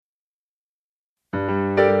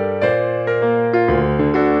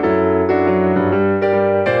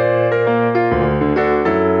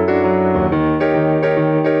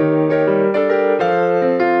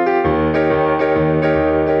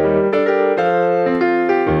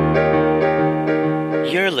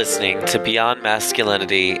listening to Beyond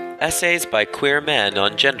Masculinity, essays by queer men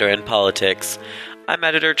on gender and politics. I'm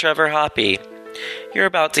editor Trevor Hoppe. You're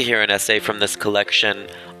about to hear an essay from this collection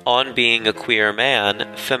on being a queer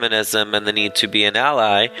man, feminism, and the need to be an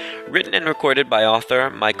ally, written and recorded by author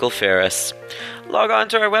Michael Ferris. Log on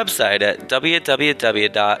to our website at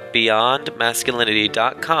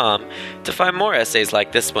www.beyondmasculinity.com to find more essays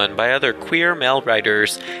like this one by other queer male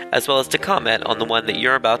writers, as well as to comment on the one that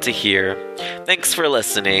you're about to hear. Thanks for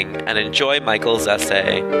listening, and enjoy Michael's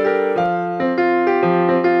essay.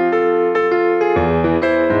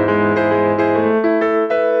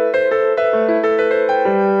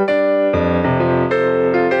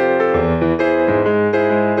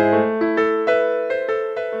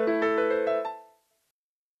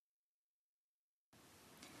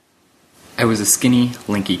 I was a skinny,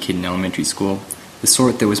 lanky kid in elementary school, the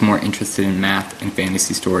sort that was more interested in math and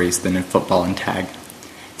fantasy stories than in football and tag.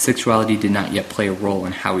 Sexuality did not yet play a role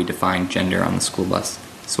in how we defined gender on the school bus,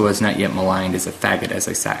 so I was not yet maligned as a faggot as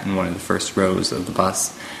I sat in one of the first rows of the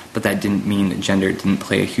bus, but that didn't mean that gender didn't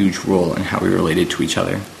play a huge role in how we related to each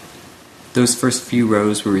other. Those first few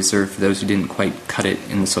rows were reserved for those who didn't quite cut it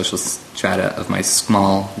in the social strata of my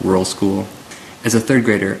small, rural school. As a third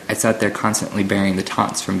grader, I sat there constantly bearing the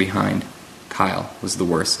taunts from behind. Kyle was the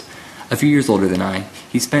worst. A few years older than I,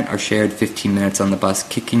 he spent our shared 15 minutes on the bus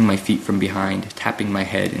kicking my feet from behind, tapping my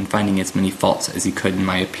head, and finding as many faults as he could in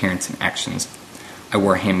my appearance and actions. I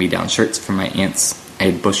wore hand-me-down shirts from my aunts, I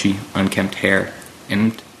had bushy, unkempt hair,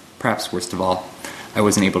 and, perhaps worst of all, I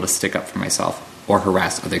wasn't able to stick up for myself or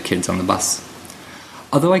harass other kids on the bus.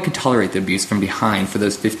 Although I could tolerate the abuse from behind for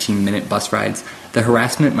those 15-minute bus rides, the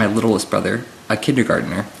harassment my littlest brother, a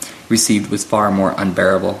kindergartner, received was far more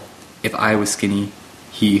unbearable. If I was skinny,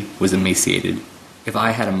 he was emaciated. If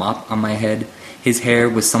I had a mop on my head, his hair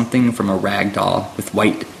was something from a rag doll with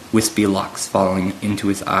white, wispy locks falling into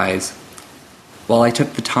his eyes. While I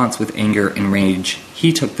took the taunts with anger and rage,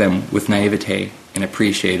 he took them with naivete and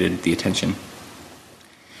appreciated the attention.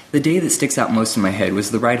 The day that sticks out most in my head was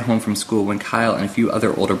the ride home from school when Kyle and a few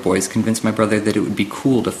other older boys convinced my brother that it would be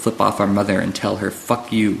cool to flip off our mother and tell her,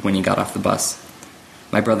 "Fuck you," when he got off the bus.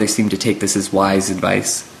 My brother seemed to take this as wise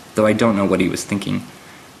advice, though I don't know what he was thinking,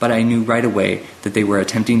 but I knew right away that they were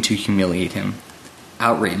attempting to humiliate him.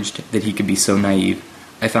 Outraged that he could be so naive,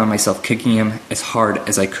 I found myself kicking him as hard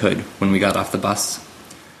as I could when we got off the bus.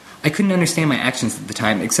 I couldn't understand my actions at the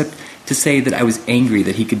time, except to say that I was angry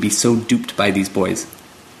that he could be so duped by these boys.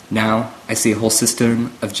 Now, I see a whole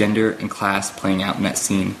system of gender and class playing out in that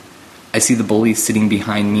scene. I see the bullies sitting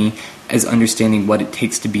behind me as understanding what it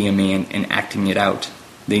takes to be a man and acting it out.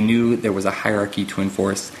 They knew there was a hierarchy to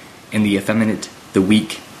enforce, and the effeminate, the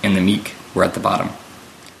weak, and the meek were at the bottom.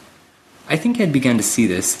 I think I'd begun to see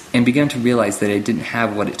this, and begun to realize that I didn't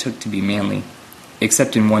have what it took to be manly,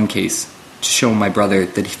 except in one case, to show my brother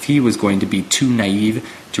that if he was going to be too naive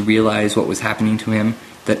to realize what was happening to him,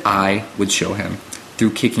 that I would show him,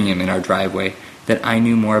 through kicking him in our driveway, that I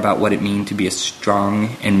knew more about what it meant to be a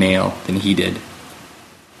strong and male than he did.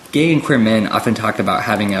 Gay and queer men often talk about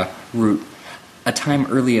having a root, a time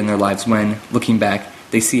early in their lives when, looking back,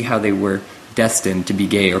 they see how they were destined to be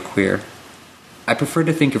gay or queer. I prefer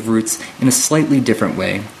to think of roots in a slightly different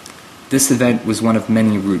way. This event was one of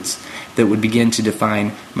many roots that would begin to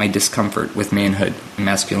define my discomfort with manhood and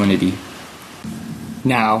masculinity.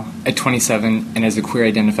 Now, at 27, and as a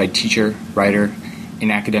queer-identified teacher, writer,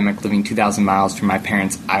 and academic living 2,000 miles from my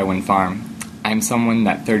parents' Iowan farm, I am someone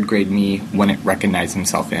that third-grade me wouldn't recognize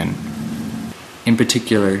himself in. In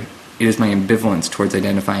particular, it is my ambivalence towards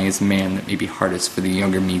identifying as a man that may be hardest for the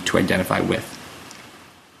younger me to identify with.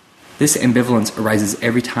 This ambivalence arises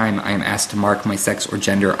every time I am asked to mark my sex or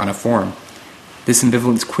gender on a form. This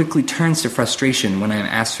ambivalence quickly turns to frustration when I am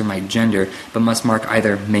asked for my gender, but must mark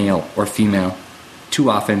either male or female. Too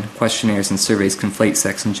often, questionnaires and surveys conflate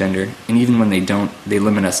sex and gender, and even when they don't, they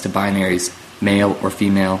limit us to binaries, male or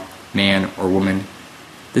female, man or woman.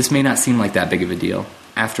 This may not seem like that big of a deal.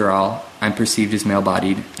 After all, I'm perceived as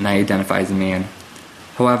male-bodied, and I identify as a man.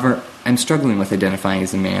 However, I'm struggling with identifying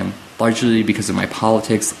as a man, largely because of my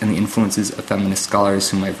politics and the influences of feminist scholars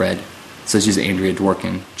whom I've read, such as Andrea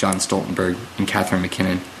Dworkin, John Stoltenberg, and Catherine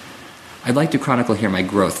McKinnon. I'd like to chronicle here my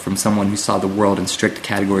growth from someone who saw the world in strict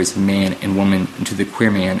categories of man and woman into the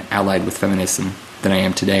queer man allied with feminism than I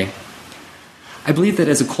am today. I believe that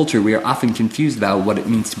as a culture we are often confused about what it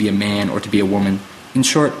means to be a man or to be a woman. In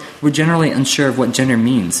short, we're generally unsure of what gender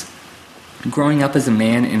means. Growing up as a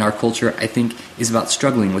man in our culture, I think, is about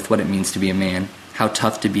struggling with what it means to be a man, how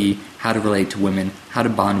tough to be, how to relate to women, how to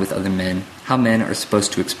bond with other men, how men are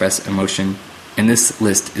supposed to express emotion, and this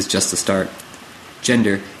list is just a start.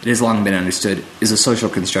 Gender, it has long been understood, is a social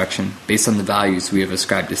construction based on the values we have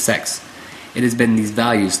ascribed to sex. It has been these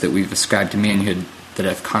values that we've ascribed to manhood that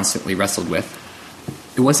I've constantly wrestled with.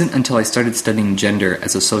 It wasn't until I started studying gender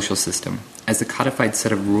as a social system, as a codified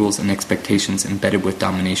set of rules and expectations embedded with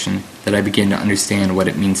domination, that I began to understand what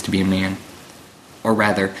it means to be a man. Or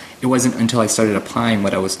rather, it wasn't until I started applying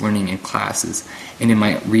what I was learning in classes and in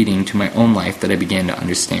my reading to my own life that I began to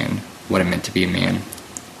understand what it meant to be a man.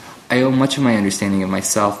 I owe much of my understanding of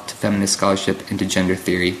myself to feminist scholarship and to gender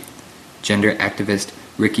theory. Gender activist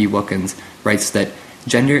Ricky Wilkins writes that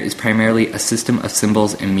gender is primarily a system of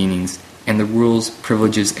symbols and meanings, and the rules,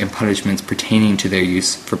 privileges, and punishments pertaining to their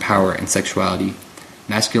use for power and sexuality,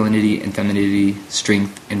 masculinity and femininity,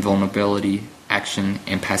 strength and vulnerability, action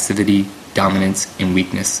and passivity, dominance and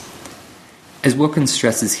weakness. As Wilkins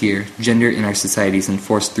stresses here, gender in our society is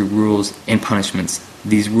enforced through rules and punishments.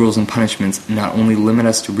 These rules and punishments not only limit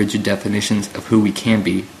us to rigid definitions of who we can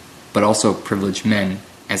be, but also privilege men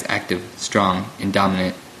as active, strong, and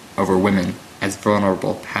dominant over women as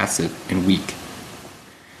vulnerable, passive, and weak.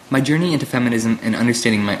 My journey into feminism and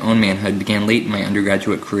understanding my own manhood began late in my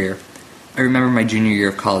undergraduate career. I remember my junior year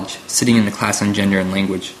of college, sitting in the class on gender and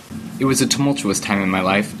language. It was a tumultuous time in my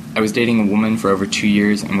life. I was dating a woman for over 2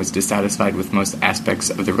 years and was dissatisfied with most aspects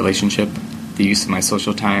of the relationship, the use of my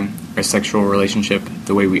social time, our sexual relationship,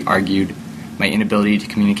 the way we argued, my inability to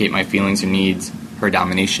communicate my feelings or needs, her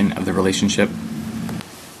domination of the relationship.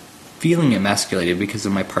 Feeling emasculated because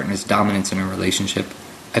of my partner's dominance in our relationship,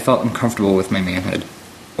 I felt uncomfortable with my manhood,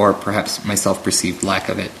 or perhaps my self-perceived lack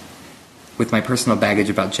of it. With my personal baggage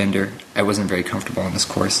about gender, I wasn't very comfortable in this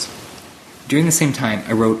course. During the same time,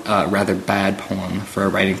 I wrote a rather bad poem for a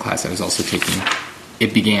writing class I was also taking.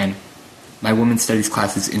 It began, "My women's studies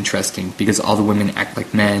class is interesting because all the women act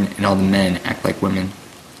like men and all the men act like women.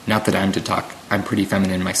 Not that I'm to talk, I'm pretty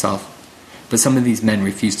feminine myself. But some of these men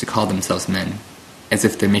refuse to call themselves men, as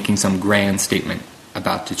if they're making some grand statement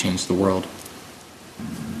about to change the world."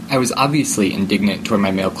 I was obviously indignant toward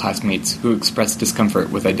my male classmates who expressed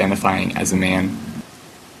discomfort with identifying as a man.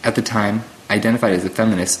 At the time, I identified as a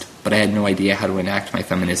feminist, but I had no idea how to enact my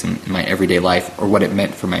feminism in my everyday life or what it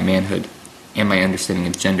meant for my manhood, and my understanding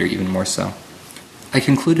of gender even more so. I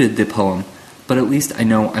concluded the poem, "But at least I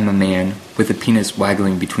know I'm a man, with a penis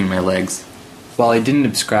waggling between my legs." While I didn't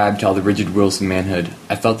subscribe to all the rigid rules of manhood,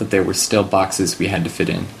 I felt that there were still boxes we had to fit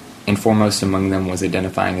in, and foremost among them was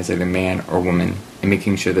identifying as either man or woman, and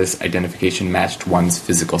making sure this identification matched one's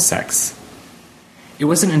physical sex. It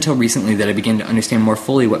wasn't until recently that I began to understand more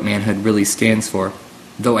fully what manhood really stands for,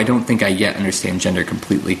 though I don't think I yet understand gender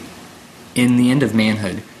completely. In The End of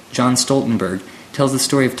Manhood, John Stoltenberg tells the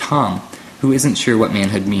story of Tom, who isn't sure what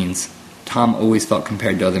manhood means. Tom always felt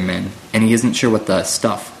compared to other men, and he isn't sure what the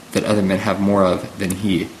stuff that other men have more of than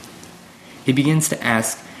he. He begins to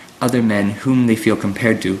ask other men whom they feel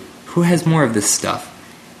compared to, who has more of this stuff,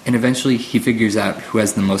 and eventually he figures out who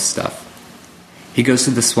has the most stuff. He goes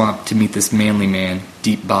to the swamp to meet this manly man,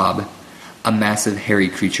 Deep Bob, a massive hairy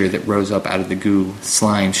creature that rose up out of the goo,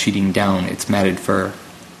 slime sheeting down its matted fur.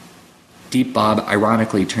 Deep Bob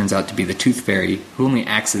ironically turns out to be the Tooth Fairy, who only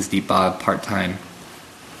acts as Deep Bob part-time.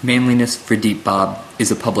 Manliness for Deep Bob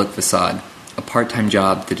is a public facade, a part-time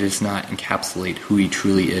job that does not encapsulate who he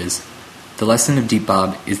truly is. The lesson of Deep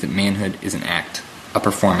Bob is that manhood is an act, a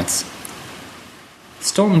performance.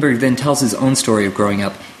 Stoltenberg then tells his own story of growing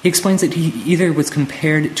up. He explains that he either was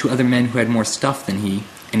compared to other men who had more stuff than he,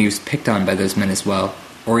 and he was picked on by those men as well,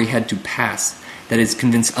 or he had to pass, that is,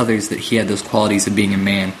 convince others that he had those qualities of being a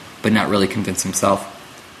man, but not really convince himself.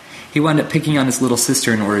 He wound up picking on his little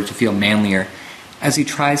sister in order to feel manlier. As he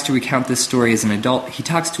tries to recount this story as an adult, he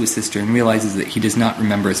talks to his sister and realizes that he does not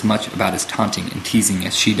remember as much about his taunting and teasing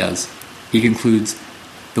as she does. He concludes,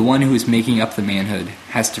 "The one who is making up the manhood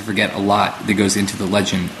has to forget a lot that goes into the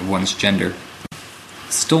legend of one's gender."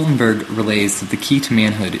 Stoltenberg relays that the key to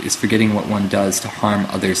manhood is forgetting what one does to harm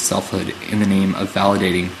others' selfhood in the name of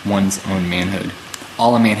validating one's own manhood.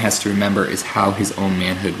 All a man has to remember is how his own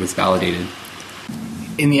manhood was validated.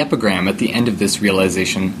 In the epigram at the end of this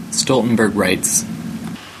realization, Stoltenberg writes,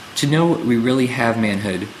 "To know we really have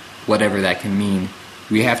manhood, whatever that can mean,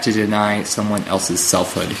 we have to deny someone else's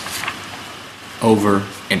selfhood." Over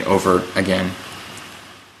and over again.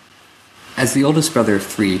 As the oldest brother of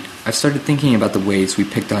 3, I've started thinking about the ways we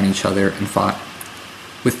picked on each other and fought.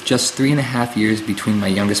 With just 3.5 years between my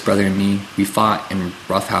youngest brother and me, we fought and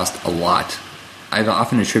roughhoused a lot. I've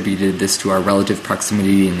often attributed this to our relative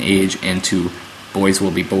proximity in age and to boys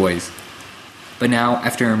will be boys. But now,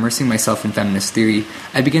 after immersing myself in feminist theory,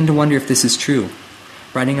 I begin to wonder if this is true.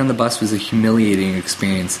 Riding on the bus was a humiliating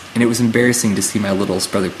experience, and it was embarrassing to see my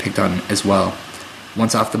littlest brother picked on as well.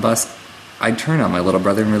 Once off the bus, I'd turn on my little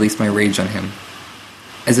brother and release my rage on him.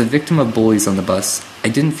 As a victim of bullies on the bus, I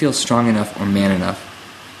didn't feel strong enough or man enough.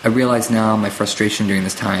 I realize now my frustration during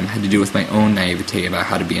this time had to do with my own naivete about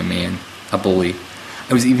how to be a man, a bully.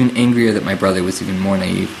 I was even angrier that my brother was even more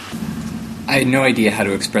naive. I had no idea how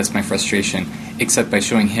to express my frustration, except by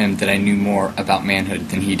showing him that I knew more about manhood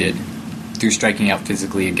than he did, through striking out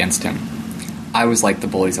physically against him. I was like the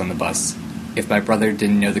bullies on the bus. If my brother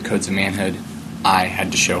didn't know the codes of manhood, I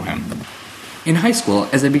had to show him. In high school,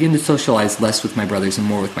 as I began to socialize less with my brothers and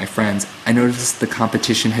more with my friends, I noticed the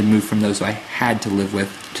competition had moved from those I had to live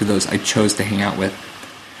with to those I chose to hang out with.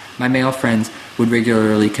 My male friends would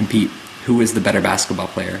regularly compete who was the better basketball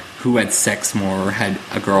player, who had sex more or had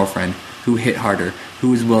a girlfriend, who hit harder,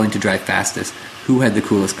 who was willing to drive fastest, who had the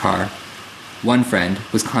coolest car. One friend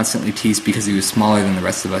was constantly teased because he was smaller than the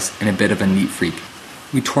rest of us and a bit of a neat freak.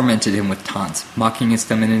 We tormented him with taunts, mocking his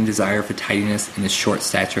feminine desire for tidiness and his short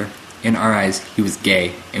stature. In our eyes, he was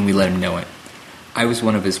gay, and we let him know it. I was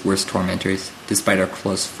one of his worst tormentors, despite our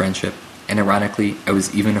close friendship, and ironically, I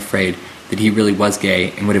was even afraid that he really was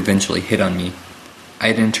gay and would eventually hit on me. I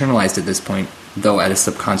had internalized at this point, though at a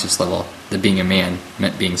subconscious level, that being a man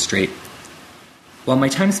meant being straight. While my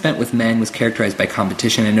time spent with men was characterized by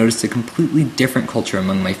competition, I noticed a completely different culture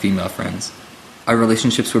among my female friends. Our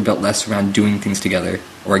relationships were built less around doing things together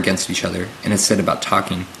or against each other, and instead about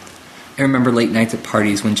talking. I remember late nights at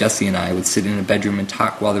parties when Jessie and I would sit in a bedroom and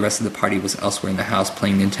talk while the rest of the party was elsewhere in the house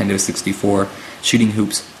playing Nintendo 64, shooting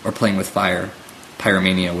hoops, or playing with fire.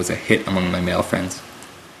 Pyromania was a hit among my male friends.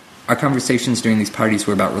 Our conversations during these parties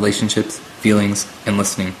were about relationships, feelings, and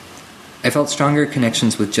listening. I felt stronger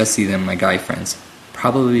connections with Jessie than my guy friends,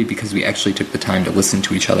 probably because we actually took the time to listen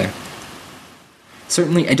to each other.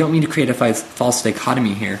 Certainly, I don't mean to create a false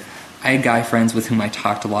dichotomy here. I had guy friends with whom I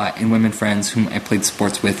talked a lot, and women friends whom I played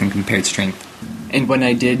sports with and compared strength. And when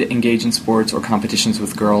I did engage in sports or competitions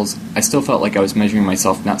with girls, I still felt like I was measuring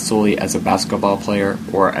myself not solely as a basketball player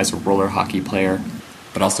or as a roller hockey player,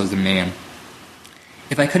 but also as a man.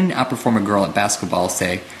 If I couldn't outperform a girl at basketball,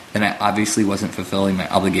 say, then I obviously wasn't fulfilling my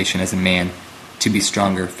obligation as a man to be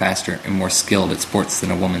stronger, faster, and more skilled at sports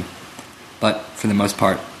than a woman. But, for the most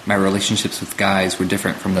part, my relationships with guys were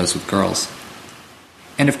different from those with girls.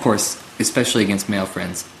 And of course, especially against male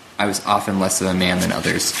friends, I was often less of a man than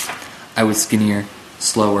others. I was skinnier,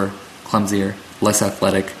 slower, clumsier, less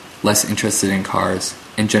athletic, less interested in cars,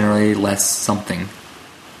 and generally less something.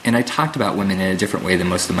 And I talked about women in a different way than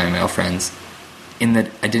most of my male friends, in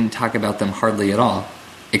that I didn't talk about them hardly at all,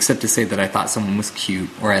 except to say that I thought someone was cute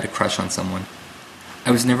or I had a crush on someone.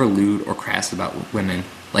 I was never lewd or crass about women,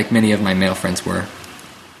 like many of my male friends were.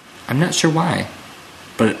 I'm not sure why,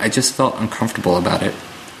 but I just felt uncomfortable about it.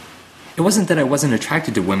 It wasn't that I wasn't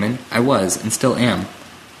attracted to women. I was, and still am.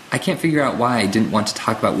 I can't figure out why I didn't want to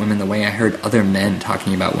talk about women the way I heard other men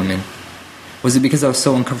talking about women. Was it because I was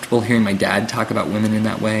so uncomfortable hearing my dad talk about women in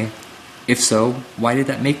that way? If so, why did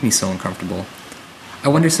that make me so uncomfortable? I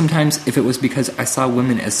wonder sometimes if it was because I saw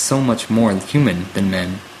women as so much more human than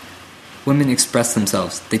men. Women expressed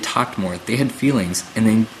themselves, they talked more, they had feelings, and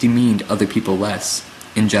they demeaned other people less,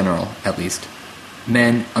 in general, at least.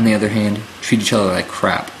 Men, on the other hand, treat each other like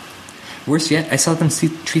crap. Worse yet, I saw them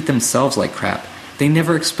treat themselves like crap. They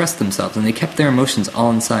never expressed themselves, and they kept their emotions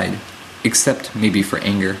all inside, except maybe for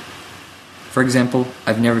anger. For example,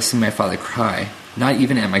 I've never seen my father cry, not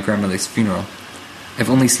even at my grandmother's funeral.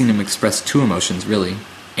 I've only seen him express two emotions, really,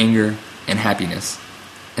 anger and happiness.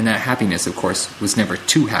 And that happiness, of course, was never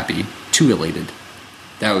too happy, too elated.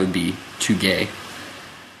 That would be too gay.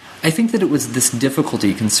 I think that it was this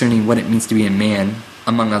difficulty concerning what it means to be a man,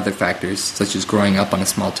 among other factors, such as growing up on a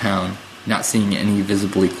small town, not seeing any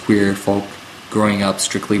visibly queer folk, growing up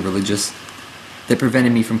strictly religious, that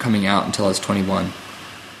prevented me from coming out until I was 21.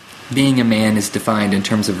 Being a man is defined in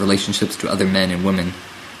terms of relationships to other men and women.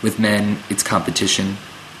 With men, it's competition,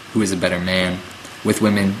 who is a better man. With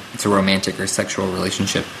women, it's a romantic or sexual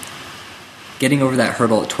relationship. Getting over that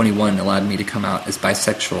hurdle at 21 allowed me to come out as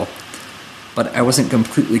bisexual, but I wasn't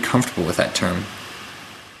completely comfortable with that term.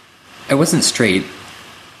 I wasn't straight.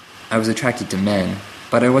 I was attracted to men,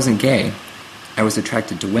 but I wasn't gay. I was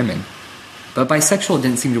attracted to women. But bisexual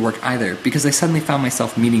didn't seem to work either, because I suddenly found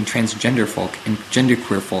myself meeting transgender folk and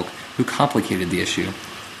genderqueer folk who complicated the issue.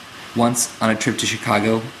 Once, on a trip to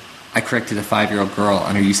Chicago, I corrected a 5-year-old girl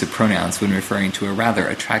on her use of pronouns when referring to a rather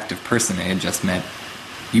attractive person I had just met.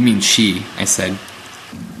 "You mean she," I said.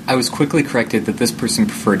 I was quickly corrected that this person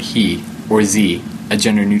preferred he, or z, a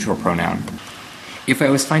gender-neutral pronoun. If I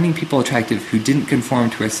was finding people attractive who didn't conform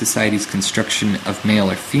to our society's construction of male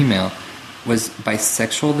or female, was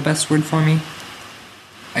bisexual the best word for me?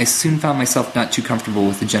 I soon found myself not too comfortable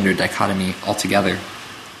with the gender dichotomy altogether.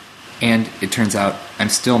 And, it turns out, I'm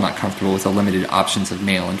still not comfortable with the limited options of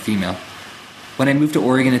male and female. When I moved to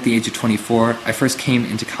Oregon at the age of 24, I first came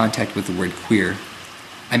into contact with the word queer.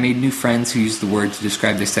 I made new friends who used the word to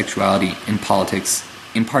describe their sexuality in politics,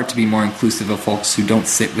 in part to be more inclusive of folks who don't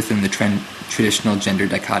sit within the traditional gender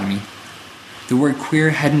dichotomy. The word queer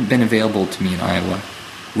hadn't been available to me in Iowa,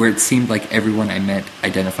 where it seemed like everyone I met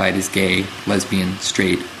identified as gay, lesbian,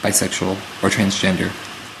 straight, bisexual, or transgender.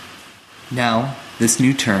 Now, this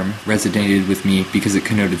new term resonated with me because it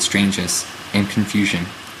connoted strangeness and confusion,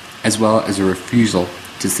 as well as a refusal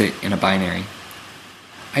to sit in a binary.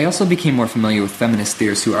 I also became more familiar with feminist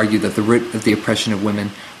theorists who argue that the root of the oppression of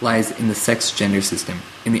women lies in the sex-gender system,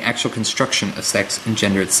 in the actual construction of sex and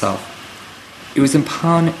gender itself. It was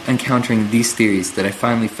upon encountering these theories that I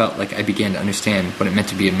finally felt like I began to understand what it meant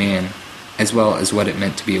to be a man, as well as what it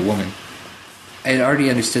meant to be a woman. I had already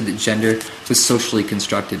understood that gender was socially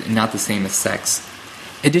constructed and not the same as sex.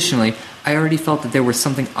 Additionally, I already felt that there was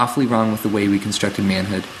something awfully wrong with the way we constructed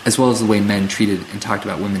manhood, as well as the way men treated and talked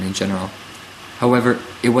about women in general. However,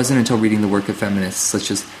 it wasn't until reading the work of feminists such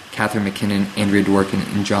as Catherine MacKinnon, Andrea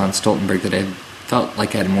Dworkin, and John Stoltenberg that I felt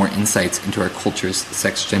like I had more insights into our culture's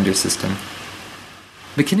sex-gender system.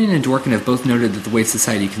 MacKinnon and Dworkin have both noted that the way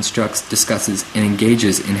society constructs, discusses, and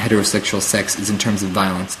engages in heterosexual sex is in terms of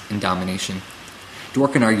violence and domination.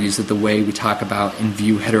 Dworkin argues that the way we talk about and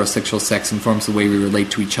view heterosexual sex informs the way we relate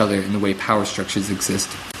to each other and the way power structures exist.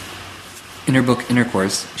 In her book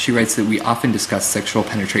Intercourse, she writes that we often discuss sexual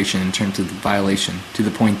penetration in terms of violation, to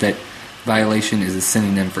the point that violation is a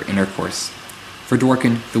synonym for intercourse. For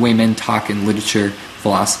Dworkin, the way men talk in literature,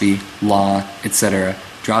 philosophy, law, etc.,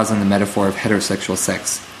 draws on the metaphor of heterosexual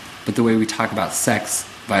sex, but the way we talk about sex,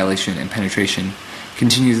 violation, and penetration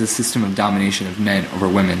continues a system of domination of men over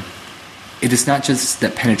women. It is not just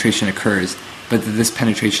that penetration occurs, but that this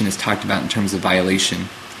penetration is talked about in terms of violation,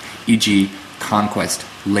 e.g., conquest,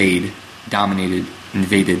 laid, dominated,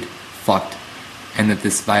 invaded, fucked, and that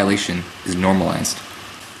this violation is normalized.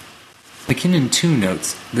 MacKinnon too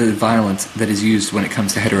notes the violence that is used when it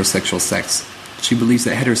comes to heterosexual sex. She believes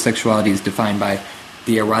that heterosexuality is defined by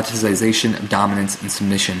the eroticization of dominance and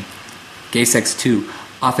submission. Gay sex, too,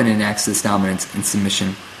 often enacts this dominance and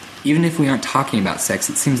submission. Even if we aren't talking about sex,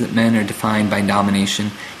 it seems that men are defined by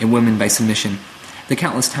domination and women by submission. The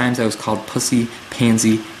countless times I was called pussy,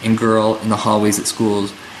 pansy, and girl in the hallways at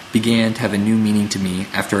schools began to have a new meaning to me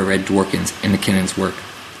after I read Dworkin's and MacKinnon's work.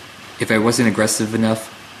 If I wasn't aggressive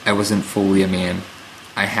enough, I wasn't fully a man.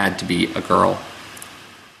 I had to be a girl.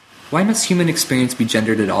 Why must human experience be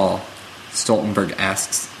gendered at all? Stoltenberg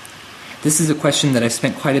asks. This is a question that I've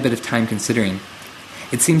spent quite a bit of time considering.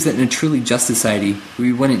 It seems that in a truly just society,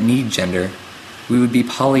 we wouldn't need gender. We would be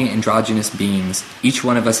polyandrogynous beings, each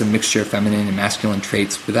one of us a mixture of feminine and masculine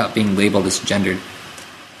traits without being labeled as gendered.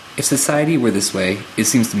 If society were this way, it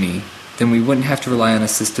seems to me, then we wouldn't have to rely on a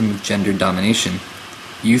system of gender domination.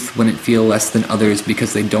 Youth wouldn't feel less than others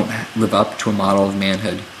because they don't live up to a model of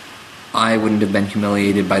manhood. I wouldn't have been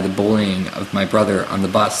humiliated by the bullying of my brother on the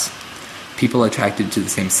bus. People attracted to the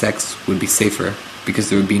same sex would be safer because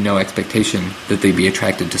there would be no expectation that they be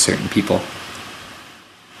attracted to certain people.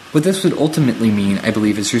 What this would ultimately mean, I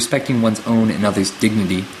believe, is respecting one's own and others'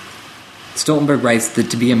 dignity. Stoltenberg writes that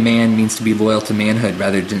to be a man means to be loyal to manhood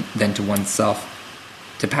rather than to oneself.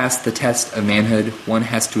 To pass the test of manhood, one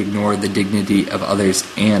has to ignore the dignity of others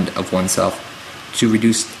and of oneself, to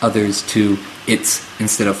reduce others to its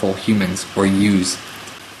instead of full humans, or yous.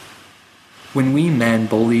 When we men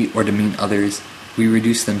bully or demean others, we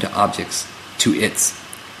reduce them to objects, to its.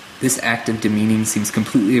 This act of demeaning seems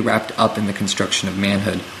completely wrapped up in the construction of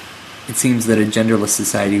manhood. It seems that a genderless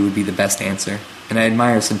society would be the best answer, and I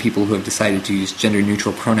admire some people who have decided to use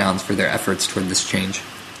gender-neutral pronouns for their efforts toward this change.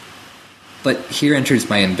 But here enters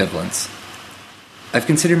my ambivalence. I've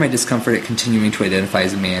considered my discomfort at continuing to identify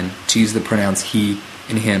as a man, to use the pronouns he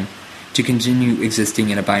and him, to continue existing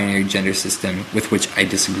in a binary gender system with which I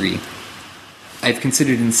disagree. I've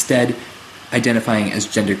considered instead identifying as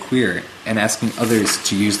genderqueer and asking others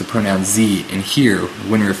to use the pronouns ze and here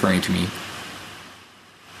when referring to me.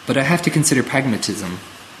 But I have to consider pragmatism.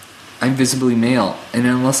 I'm visibly male, and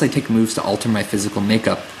unless I take moves to alter my physical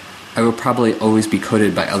makeup, I will probably always be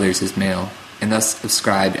coded by others as male, and thus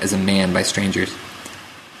ascribed as a man by strangers.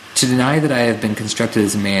 To deny that I have been constructed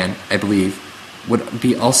as a man, I believe, would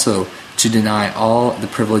be also to deny all the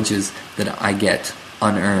privileges that I get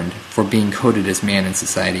unearned for being coded as man in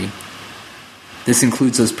society. This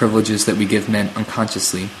includes those privileges that we give men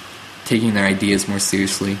unconsciously, taking their ideas more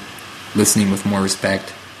seriously, listening with more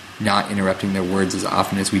respect, not interrupting their words as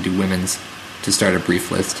often as we do women's, to start a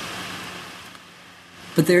brief list.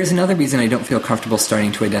 But there is another reason I don't feel comfortable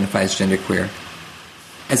starting to identify as genderqueer.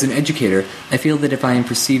 As an educator, I feel that if I am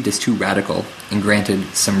perceived as too radical, and granted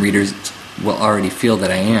some readers will already feel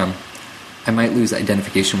that I am, I might lose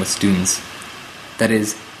identification with students. That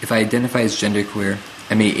is, if I identify as genderqueer,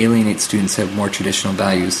 I may alienate students who have more traditional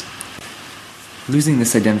values. Losing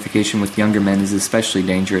this identification with younger men is especially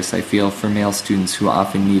dangerous, I feel, for male students who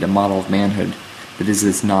often need a model of manhood that is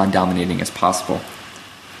as non-dominating as possible.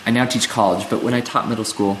 I now teach college, but when I taught middle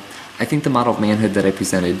school, I think the model of manhood that I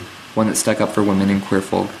presented, one that stuck up for women and queer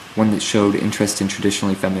folk, one that showed interest in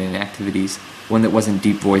traditionally feminine activities, one that wasn't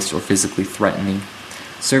deep-voiced or physically threatening,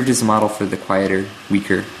 served as a model for the quieter,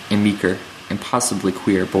 weaker, and meeker, and possibly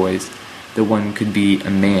queer boys, that one could be a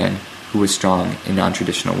man who was strong in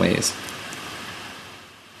non-traditional ways.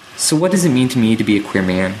 So what does it mean to me to be a queer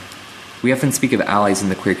man? We often speak of allies in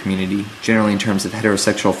the queer community, generally in terms of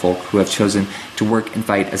heterosexual folk who have chosen to work and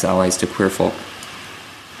fight as allies to queer folk.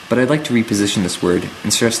 But I'd like to reposition this word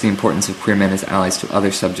and stress the importance of queer men as allies to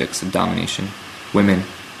other subjects of domination: women,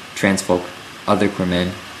 trans folk, other queer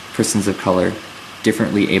men, persons of color,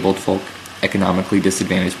 differently abled folk, economically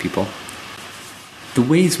disadvantaged people. The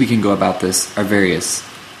ways we can go about this are various,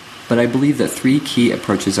 but I believe that 3 key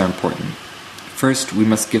approaches are important. First, we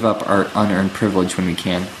must give up our unearned privilege when we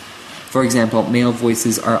can. For example, male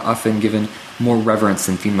voices are often given more reverence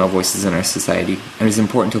than female voices in our society, and it is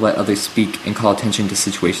important to let others speak and call attention to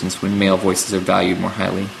situations when male voices are valued more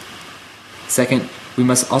highly. Second, we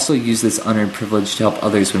must also use this unearned privilege to help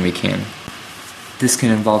others when we can. This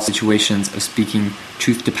can involve situations of speaking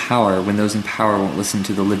truth to power when those in power won't listen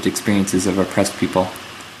to the lived experiences of oppressed people.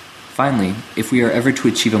 Finally, if we are ever to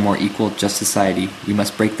achieve a more equal, just society, we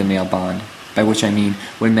must break the male bond, by which I mean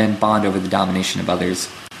when men bond over the domination of others,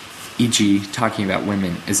 e.g., talking about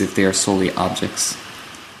women as if they are solely objects.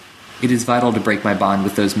 It is vital to break my bond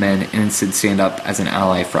with those men and instead stand up as an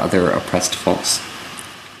ally for other oppressed folks.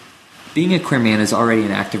 Being a queer man is already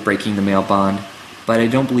an act of breaking the male bond, but I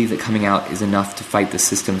don't believe that coming out is enough to fight the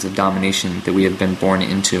systems of domination that we have been born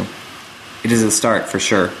into. It is a start, for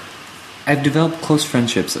sure. I have developed close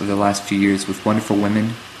friendships over the last few years with wonderful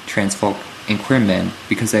women, trans folk, and queer men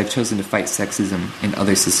because I have chosen to fight sexism and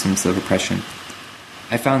other systems of oppression.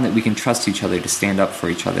 I found that we can trust each other to stand up for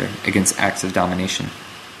each other against acts of domination.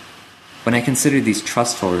 When I consider these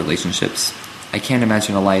trustful relationships, I can't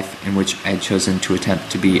imagine a life in which I had chosen to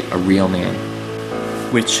attempt to be a real man,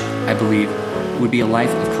 which, I believe, would be a life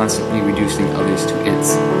of constantly reducing others to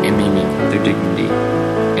its and maiming their dignity,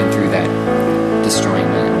 and through that, destroying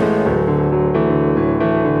men.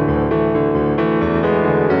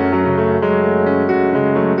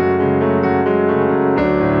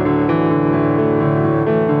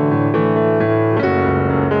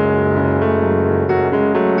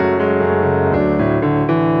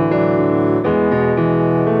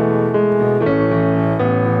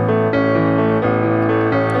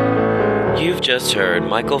 Just heard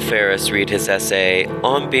Michael Ferris read his essay,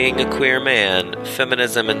 On Being a Queer Man,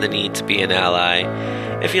 Feminism and the Need to Be an Ally.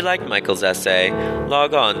 If you liked Michael's essay,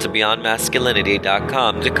 log on to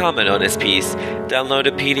beyondmasculinity.com to comment on his piece, download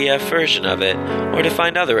a PDF version of it, or to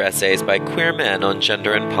find other essays by queer men on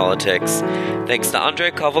gender and politics. Thanks to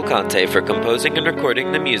Andre Cavalcante for composing and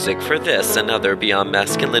recording the music for this and other Beyond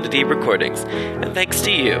Masculinity recordings, and thanks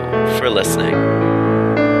to you for listening.